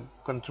have your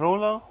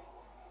controller,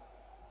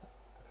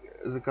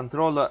 the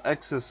controller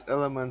access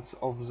elements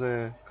of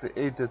the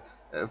created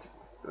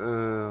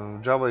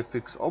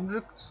JavaFx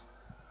objects,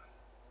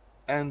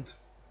 and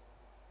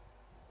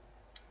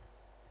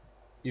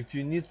if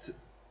you need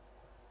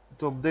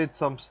to update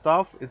some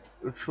stuff, it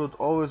should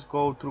always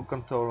go through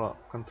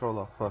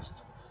controller first.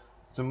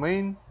 The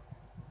main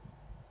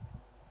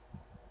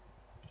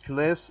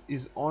class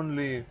is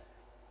only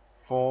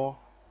for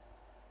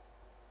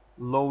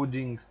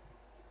loading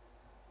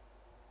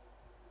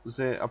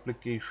the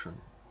application,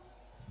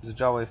 the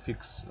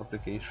JavaFx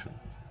application.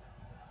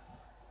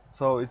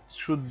 So it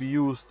should be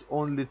used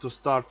only to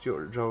start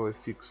your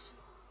JavaFx.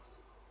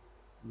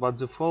 but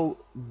the full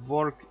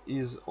work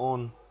is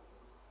on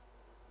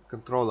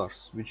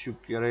controllers which you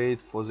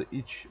create for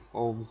each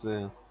of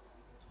the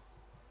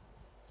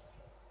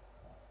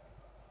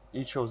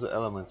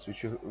elements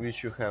which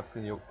you have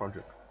in your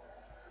project.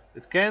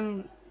 It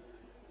can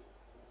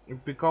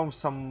become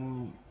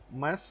some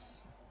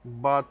mess,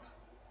 but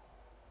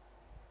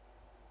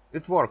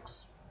it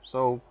works.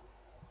 So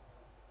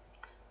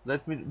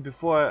let me,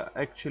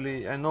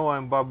 I know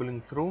I'm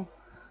babbling through,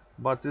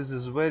 but this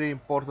is very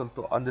important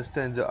to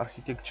understand the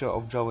architecture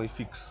of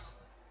JavaFX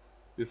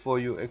before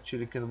you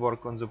actually can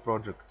work on the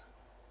project.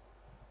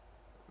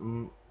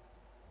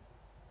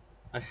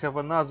 I have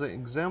another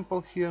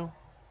example here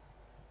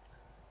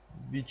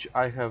which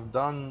I have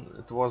done.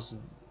 It was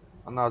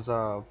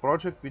another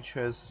project which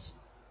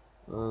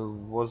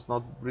was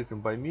not written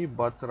by me,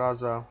 but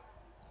rather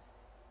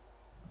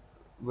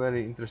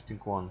very interesting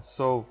one.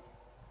 So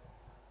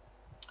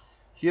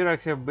here I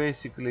have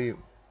basically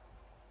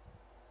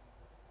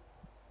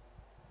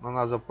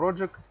another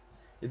project.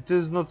 It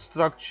is not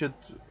structured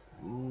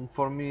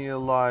for me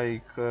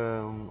like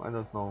I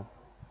don't know.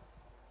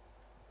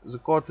 The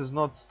code is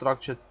not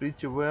structured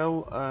pretty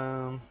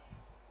well,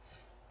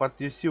 but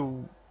you see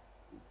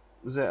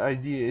the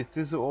idea. It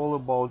is all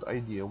about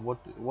idea.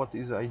 What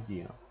is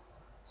idea?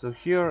 So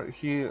here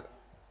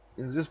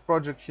in this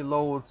project he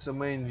loads the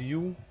main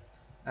view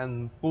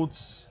and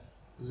puts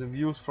the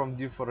views from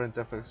different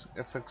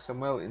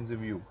fxml in the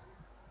view.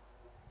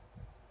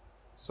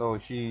 So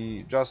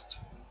he just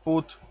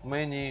put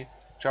many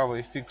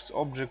JavaFX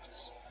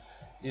objects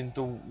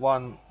into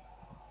one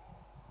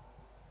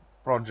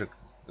project,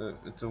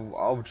 into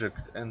object,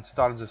 and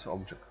start this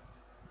object.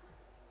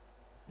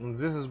 And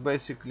this is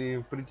basically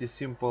a pretty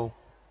simple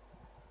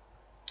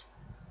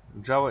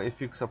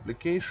JavaFX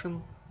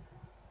application.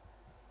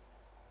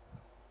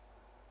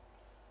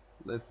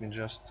 Let me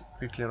just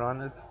quickly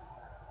run it.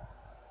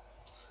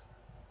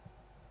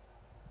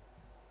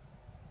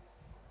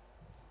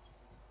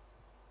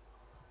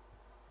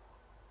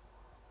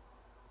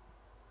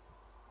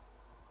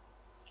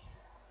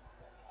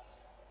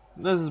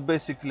 This is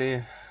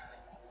basically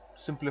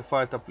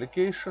simplified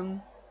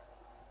application,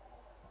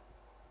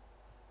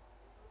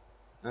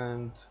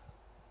 and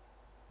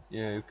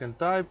yeah, you can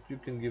type, you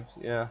can give,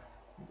 yeah,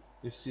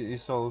 you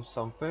saw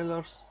some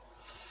failures,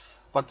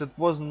 but it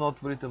was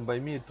not written by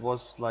me. It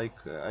was like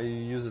I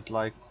use it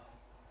like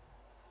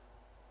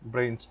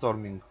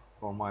brainstorming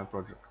for my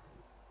project.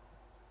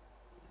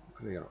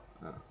 Clear.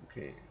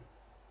 Okay.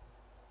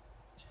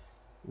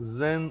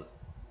 Then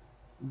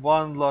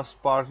one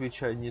last part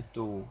which I need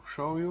to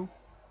show you,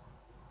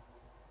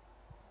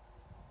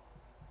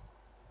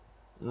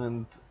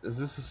 and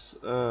this is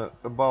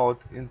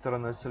about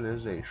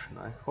internationalization.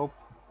 I hope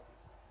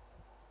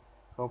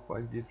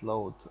I did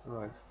load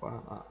right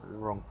file,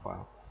 wrong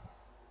file.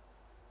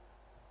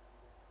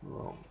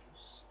 Wrong.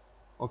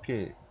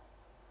 Okay.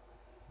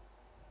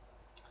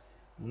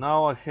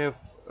 Now I have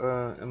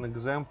an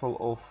example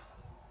of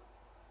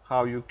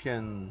how you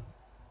can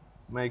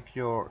make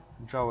your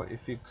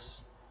JavaFX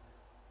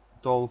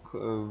talk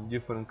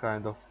different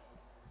kind of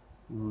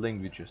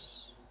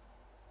languages.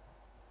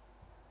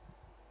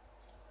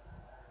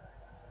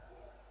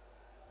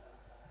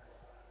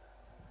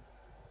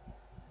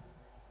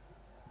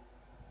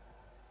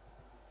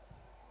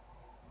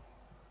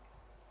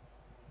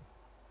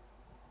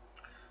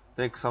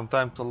 Take some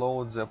time to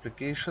load the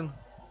application.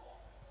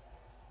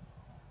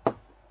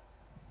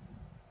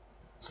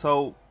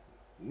 So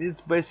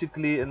it's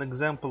basically an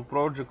example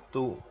project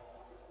to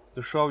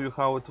show you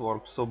how it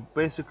works. So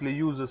basically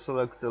user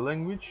select a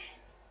language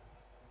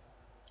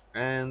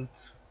and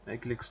I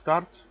click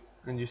start,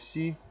 and you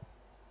see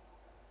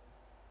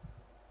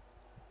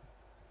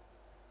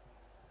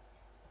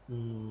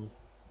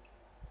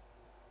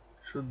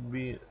should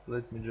be,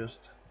 let me just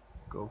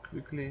go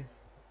quickly.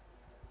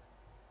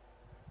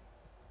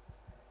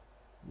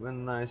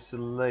 When I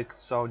select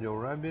Saudi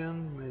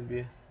Arabian,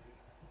 maybe,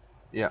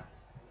 yeah,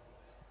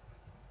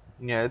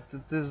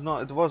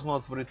 it was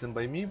not written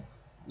by me,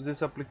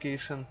 this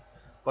application,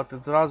 but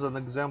it's rather an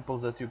example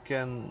that you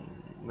can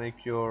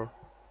make your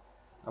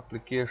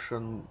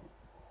application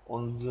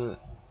on the,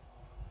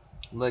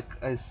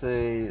 like I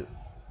say,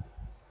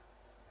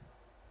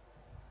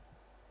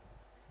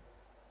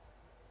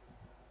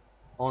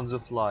 on the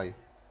fly.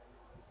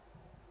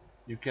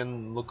 You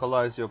can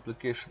localize your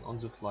application on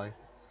the fly.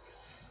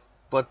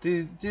 But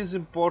it is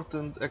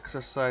important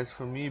exercise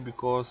for me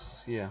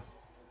because, yeah,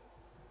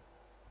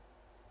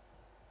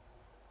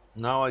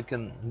 now I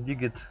can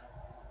dig it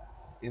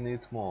in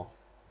it more.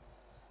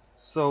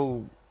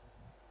 So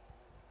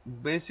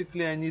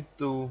basically I need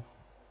to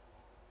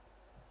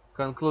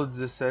conclude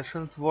this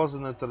session. It was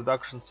an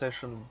introduction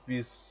session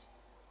with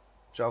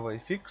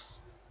JavaFX,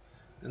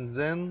 and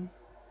then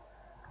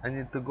I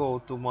need to go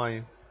to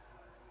my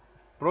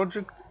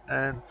project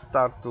and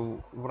start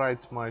to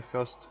write my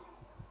first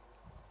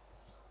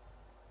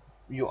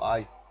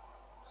UI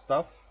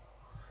stuff.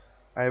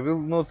 I will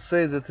not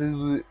say that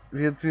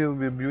it will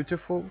be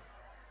beautiful,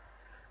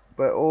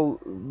 by all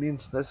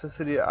means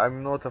necessary.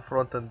 I'm not a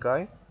front-end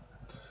guy,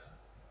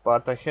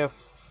 but I have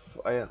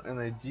an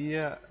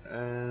idea,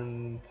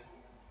 and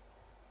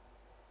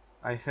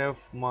I have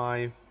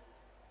my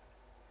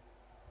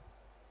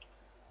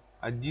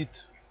I did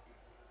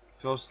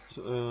first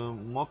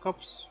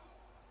mockups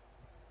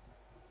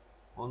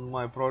on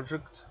my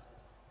project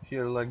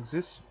here like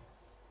this,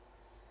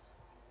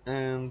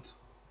 and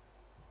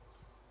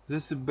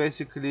this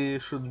basically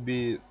should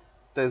be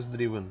test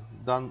driven,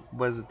 done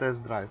by the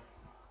test drive.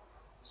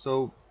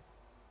 So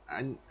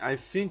I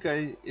think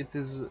it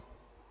is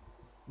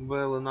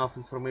well enough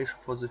information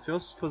for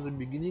the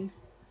beginning.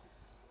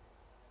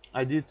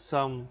 I did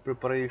some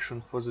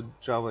preparation for the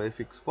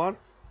JavaFX part,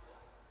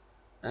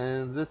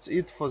 and that's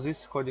it for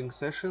this coding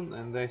session,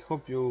 and I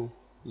hope you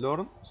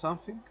learn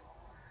something.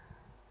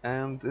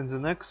 And in the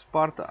next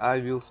part I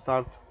will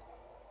start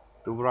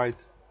to write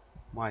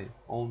my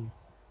own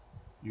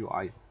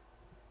UI.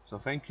 So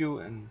thank you,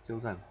 and till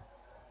then.